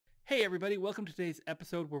Hey everybody, welcome to today's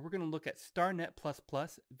episode where we're going to look at StarNet++,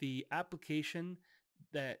 the application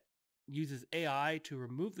that uses AI to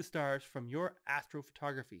remove the stars from your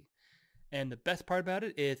astrophotography. And the best part about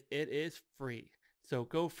it is free. So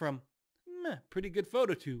go from pretty good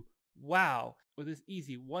photo to wow with this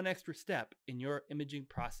easy one extra step in your imaging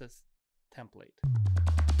process template.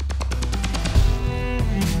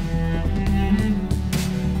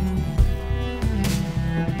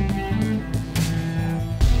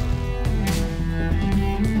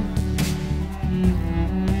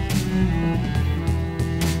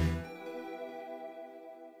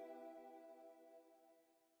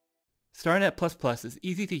 StarNet++ is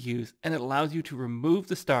easy to use and it allows you to remove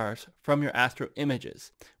the stars from your astro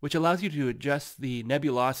images, which allows you to adjust the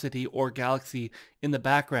nebulosity or galaxy in the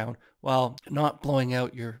background while not blowing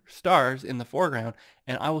out your stars in the foreground.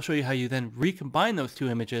 And I will show you how you then recombine those two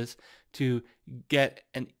images to get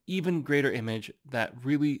an even greater image that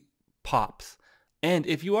really pops. And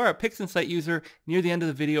if you are a Pixinsight user, near the end of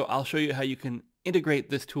the video, I'll show you how you can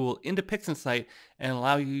integrate this tool into Pixinsight and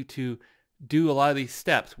allow you to do a lot of these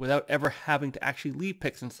steps without ever having to actually leave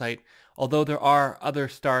Pixinsight. Although there are other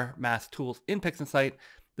star mask tools in Pixinsight,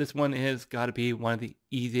 this one has got to be one of the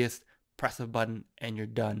easiest press a button and you're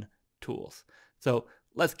done tools. So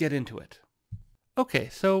let's get into it. Okay,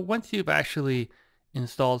 so once you've actually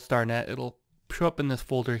installed StarNet, it'll show up in this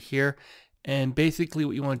folder here. And basically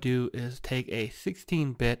what you want to do is take a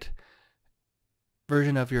 16-bit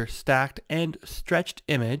version of your stacked and stretched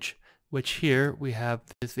image, which here we have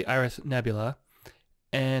is the Iris Nebula,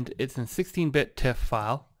 and it's in 16-bit TIFF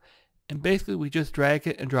file. And basically we just drag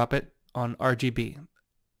it and drop it on RGB.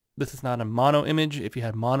 This is not a mono image. If you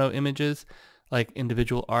had mono images like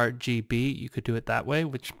individual RGB, you could do it that way,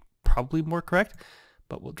 which probably more correct.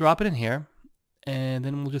 But we'll drop it in here, and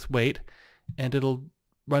then we'll just wait, and it'll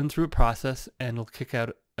run through a process, and it'll kick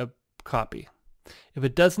out a copy. If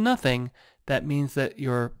it does nothing, that means that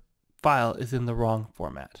your file is in the wrong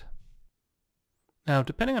format. Now,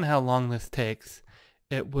 depending on how long this takes,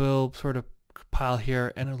 it will sort of compile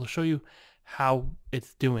here and it'll show you how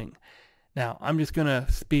it's doing. Now, I'm just going to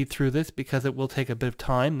speed through this because it will take a bit of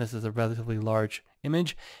time. This is a relatively large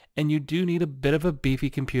image and you do need a bit of a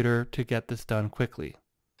beefy computer to get this done quickly.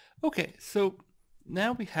 Okay, so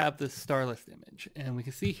now we have this star list image and we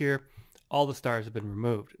can see here all the stars have been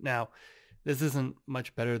removed. Now, this isn't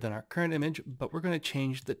much better than our current image, but we're going to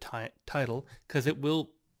change the title because it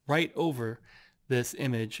will write over this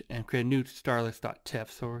image and create a new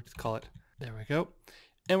starlist.tiff. So we'll just call it, there we go.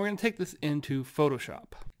 And we're going to take this into Photoshop.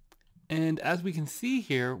 And as we can see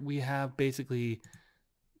here, we have basically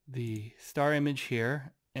the star image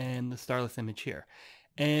here and the starlist image here.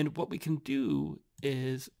 And what we can do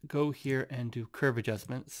is go here and do curve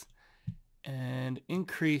adjustments and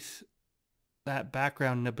increase that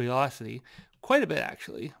background nebulosity quite a bit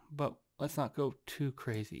actually, but let's not go too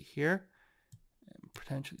crazy here.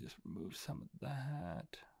 Potentially just remove some of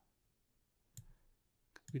that.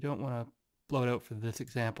 We don't want to blow it out for this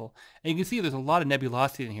example. And you can see there's a lot of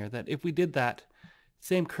nebulosity in here that if we did that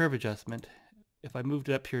same curve adjustment, if I moved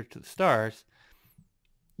it up here to the stars,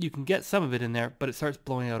 you can get some of it in there, but it starts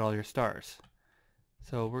blowing out all your stars.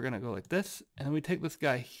 So we're going to go like this, and then we take this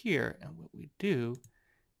guy here, and what we do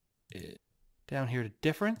is down here to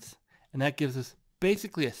difference, and that gives us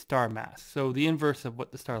basically a star mask. So the inverse of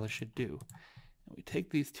what the star list should do. We take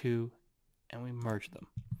these two and we merge them.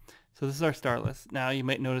 So this is our star list. Now you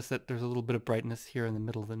might notice that there's a little bit of brightness here in the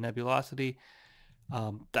middle of the nebulosity.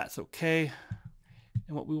 That's okay.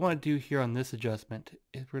 And what we want to do here on this adjustment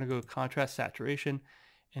is we're going to go to contrast saturation.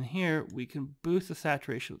 And here we can boost the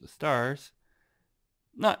saturation of the stars.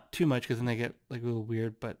 Not too much because then they get like a little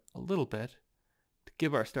weird, but a little bit to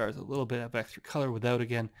give our stars a little bit of extra color without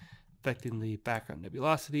again affecting the background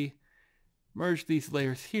nebulosity. Merge these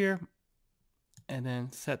layers here. And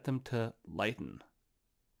then set them to lighten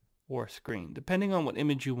or screen. Depending on what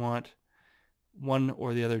image you want, one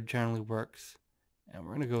or the other generally works. And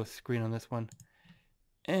we're going to go screen on this one.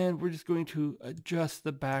 And we're just going to adjust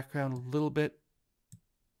the background a little bit.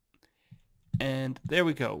 And there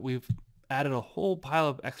we go. We've added a whole pile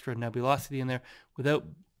of extra nebulosity in there without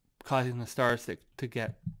causing the stars to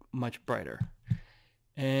get much brighter.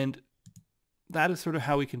 And that is sort of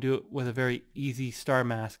how we can do it with a very easy star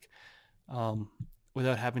mask.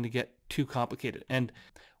 Without having to get too complicated. And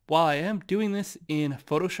while I am doing this in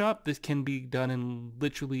Photoshop, this can be done in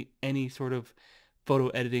literally any sort of photo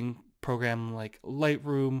editing program like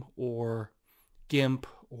Lightroom or GIMP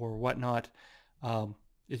or whatnot.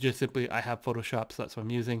 It's just simply I have Photoshop, so that's what I'm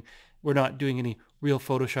using. We're not doing any real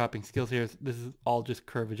Photoshopping skills here. This is all just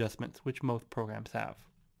curve adjustments, which most programs have.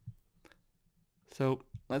 So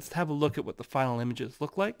let's have a look at what the final images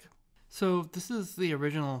look like. So this is the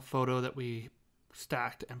original photo that we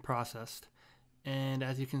stacked and processed. And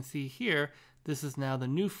as you can see here, this is now the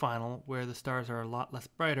new final where the stars are a lot less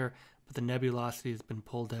brighter, but the nebulosity has been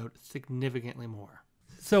pulled out significantly more.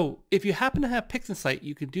 So if you happen to have Pixinsight,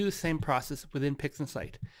 you can do the same process within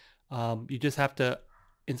Pixinsight. You just have to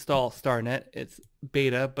install StarNet. It's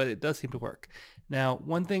beta, but it does seem to work. Now,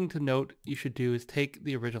 one thing to note you should do is take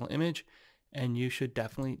the original image and you should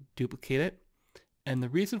definitely duplicate it. And the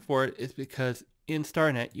reason for it is because in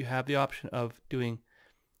StarNet, you have the option of doing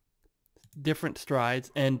different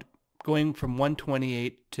strides, and going from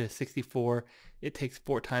 128 to 64, it takes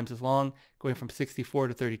 4 times as long. Going from 64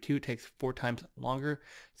 to 32 takes 4 times longer.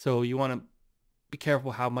 So you want to be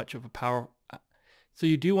careful how much of a power. So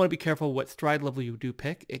you do want to be careful what stride level you do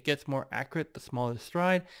pick. It gets more accurate the smaller the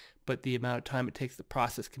stride, but the amount of time it takes to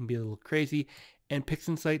process can be a little crazy. And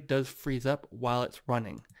Pixinsight does freeze up while it's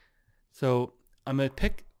running. So I'm going to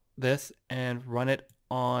pick this and run it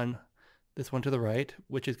on this one to the right,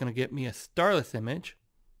 which is going to get me a starless image.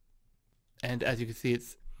 And as you can see,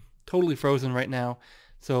 it's totally frozen right now.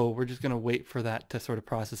 So we're just going to wait for that to sort of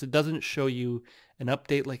process. It doesn't show you an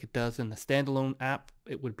update like it does in the standalone app.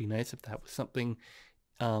 It would be nice if that was something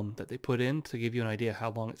that they put in to give you an idea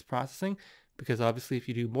how long it's processing. Because obviously if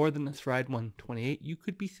you do more than the stride 128, you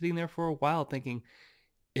could be sitting there for a while thinking,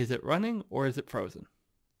 is it running or is it frozen?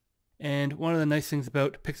 And one of the nice things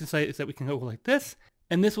about Pixinsight is that we can go like this,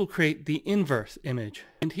 and this will create the inverse image.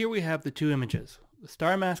 And here we have the 2 images, the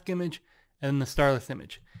star mask image and the starless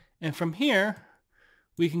image. And from here,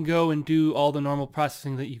 we can go and do all the normal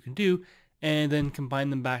processing that you can do and then combine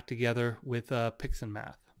them back together with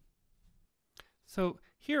Pixinmath. So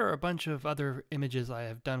here are a bunch of other images I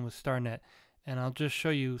have done with StarNet, and I'll just show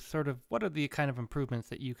you sort of what are the kind of improvements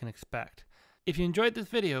that you can expect. If you enjoyed this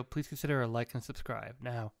video, please consider a like and subscribe.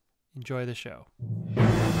 Now, enjoy the show.